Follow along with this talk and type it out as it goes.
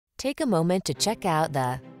Take a moment to check out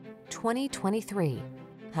the 2023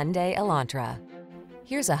 Hyundai Elantra.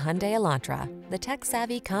 Here's a Hyundai Elantra, the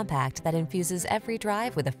tech-savvy compact that infuses every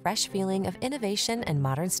drive with a fresh feeling of innovation and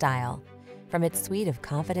modern style. From its suite of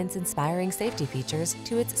confidence-inspiring safety features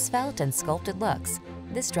to its svelte and sculpted looks,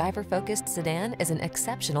 this driver-focused sedan is an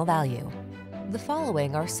exceptional value. The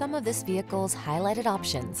following are some of this vehicle's highlighted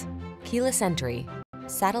options: keyless entry,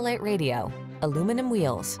 satellite radio, aluminum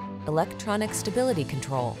wheels, electronic stability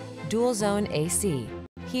control, dual zone AC,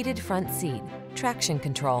 heated front seat, traction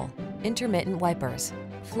control, intermittent wipers,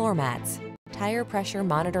 floor mats, tire pressure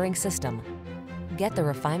monitoring system. Get the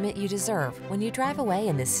refinement you deserve when you drive away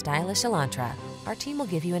in this stylish Elantra. Our team will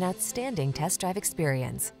give you an outstanding test drive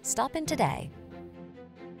experience. Stop in today.